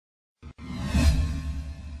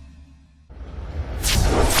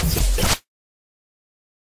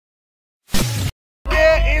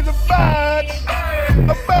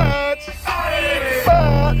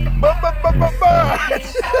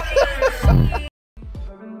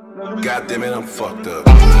God damn it, I'm fucked up.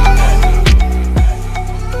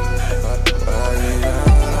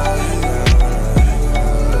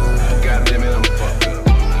 God damn it, I'm fucked up.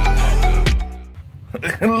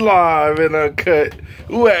 Live and uncut.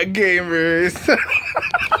 Wet gamers.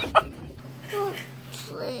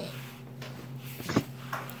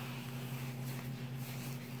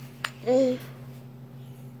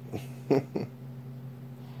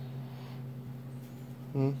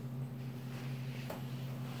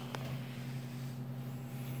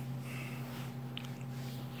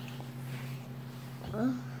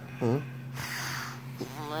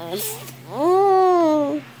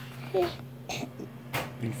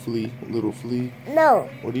 You flea, little flea. No.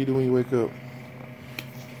 What do you do when you wake up?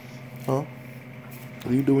 Huh? What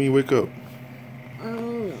do you do when you wake up?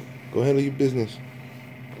 Go handle your business.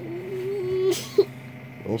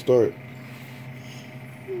 Don't start.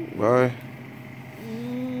 Bye.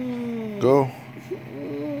 Go.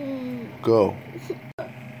 Go.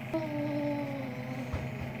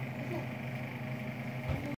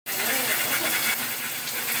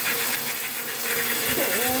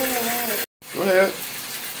 Go ahead.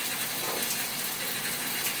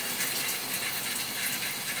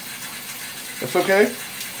 That's okay?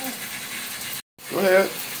 Go ahead.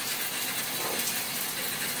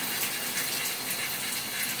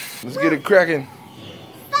 Let's get it cracking.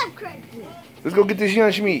 Stop cracking. Let's go get this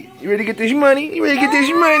lunch meat. You ready to get this money? You ready to get this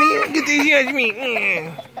money? Get this lunch meat.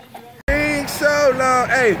 Ain't so long.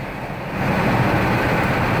 Hey.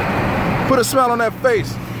 Put a smile on that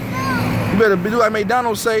face. You better do like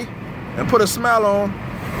McDonald's say and put a smile on.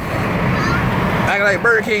 Act like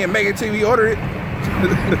Burger King and make it till we order it.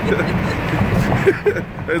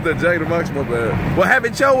 It's the Jack the Box, my bad. Well, have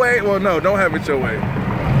it your way. Well, no, don't have it your way.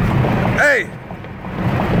 Hey.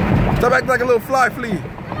 Stop acting like a little fly flea.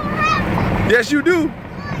 Yes, you do.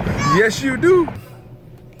 Yes, you do.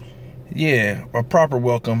 Yeah, a proper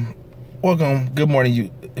welcome. Welcome. Good morning, you.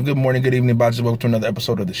 Good morning, good evening, BOTCH. Welcome to another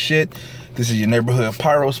episode of The Shit. This is your neighborhood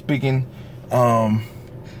Pyro speaking.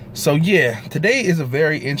 So yeah, today is a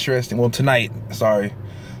very interesting. Well, tonight. Sorry.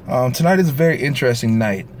 Tonight is a very interesting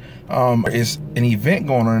night. It's an event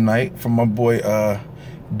going on tonight from my boy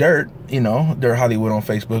Dirt. You know, Dirt Hollywood on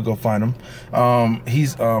Facebook. Go find him.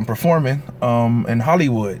 He's performing in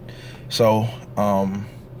Hollywood. So I'm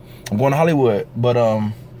going to Hollywood, but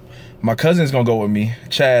my cousin's gonna go with me,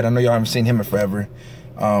 Chad. I know y'all haven't seen him in forever.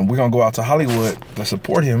 We're gonna go out to Hollywood to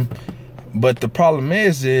support him. But the problem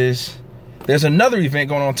is there's another event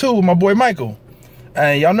going on too with my boy Michael.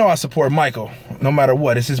 And y'all know I support Michael no matter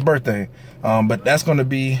what. It's his birthday. But that's gonna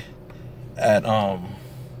be at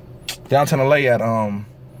downtown LA at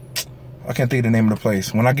I can't think of the name of the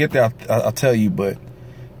place. When I get there, I'll tell you, but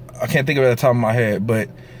I can't think of it at the top of my head. But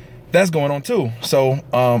that's going on too. So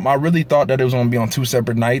I really thought that it was gonna be on 2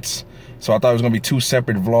 separate nights. So I thought it was gonna be 2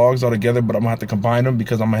 separate vlogs altogether, but I'm gonna have to combine them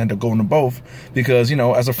because I'm gonna end up going to both. Because, you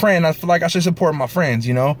know, as a friend, I feel like I should support my friends,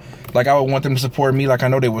 you know? Like I would want them to support me like I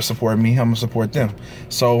know they would support me. I'm gonna support them.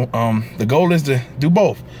 So the goal is to do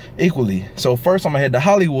both equally. So first I'm gonna head to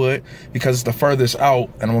Hollywood because it's the furthest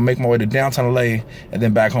out, and I'm gonna make my way to downtown LA and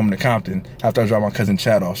then back home to Compton after I drop my cousin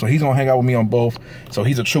Chad off. So he's gonna hang out with me on both. So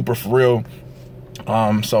he's a trooper for real.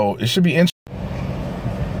 So it should be interesting.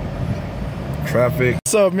 Traffic.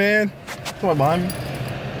 What's up, man? Come on behind me.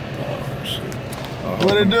 Oh, shit.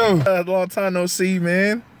 What it do? Long time no see,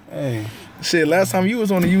 man. Hey. Shit, last time you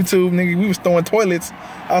was on the YouTube, nigga, we was throwing toilets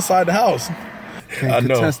outside the house. Can't I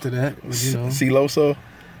know. contest to that, but, you know. Siloso?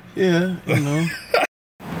 Yeah, you know.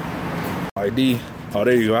 ID. Oh,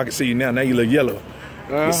 there you go. I can see you now. Now you look yellow.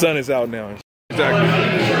 The sun is out now. Exactly.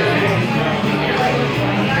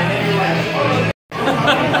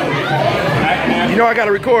 You know I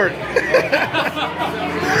gotta record.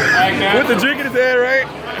 With the drink in his head, right?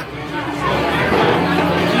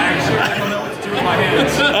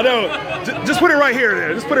 I know. Just put it right here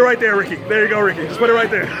there. Just put it right there, Ricky. There you go, Ricky. Just put it right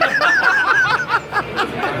there.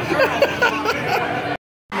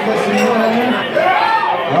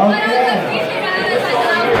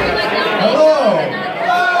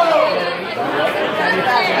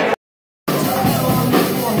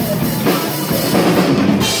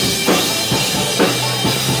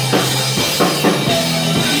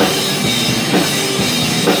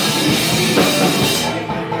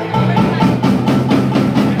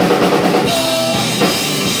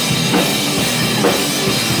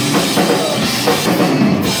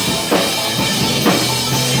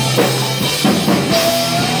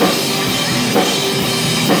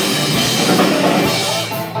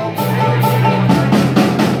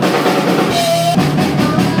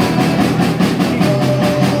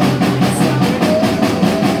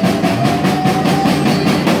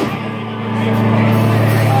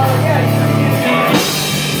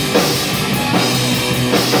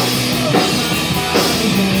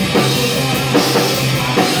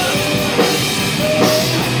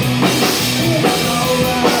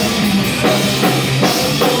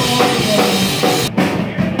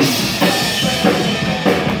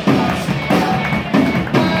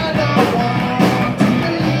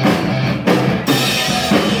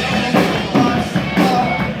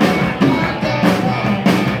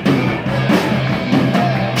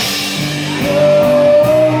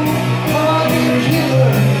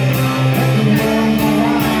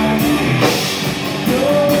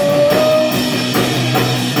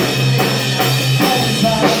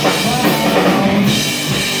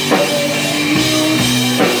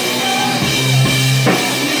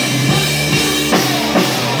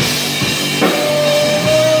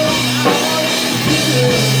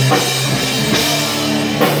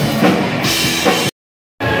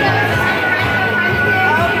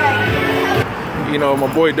 know,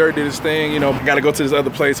 my boy Dirt did his thing. You know, gotta go to this other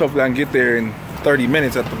place. Hopefully I can get there in 30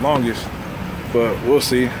 minutes at the longest. But we'll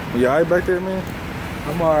see. You all right back there, man?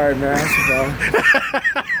 I'm all right, man.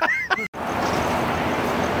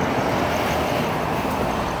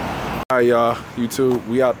 All right, y'all, YouTube,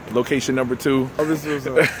 we out location number 2. Oh, this was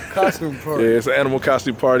a costume party. Yeah, it's an animal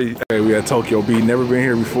costume party. Hey, we at Tokyo Beach, never been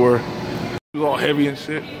here before. It was all heavy and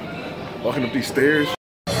shit. Walking up these stairs.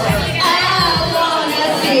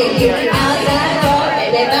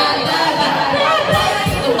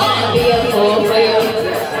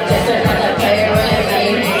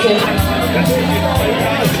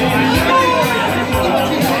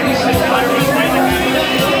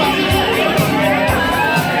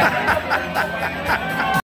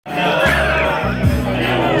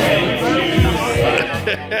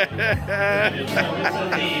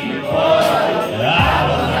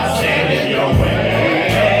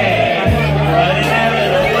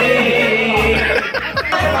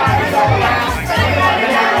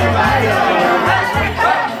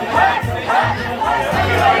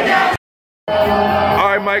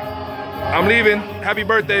 Alright, Mike, I'm leaving. Happy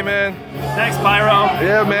birthday, man. Thanks, Pyro.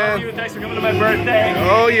 Yeah, man. Thanks for coming to my birthday.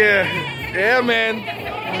 Oh, yeah. Yeah, man.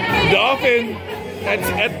 Dolphin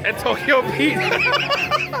at Tokyo Beach.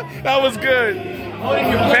 That was good.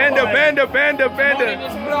 Panda.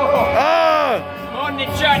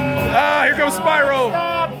 Ah, here comes Pyro.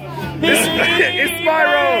 It's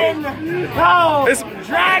Pyro. Oh, It's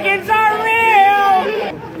dragons are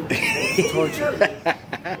real.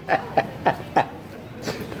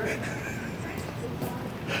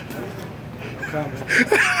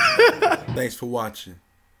 Thanks for watching.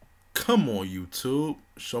 Come on, YouTube.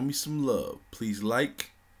 Show me some love. Please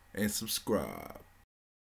like and subscribe.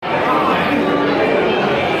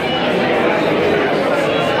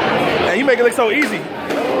 Man, you make it look so easy.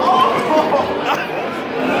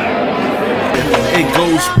 It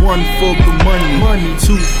goes 1 for the money,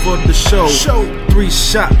 2 for the show, 3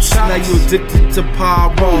 shots. Now you addicted to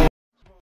Pyro.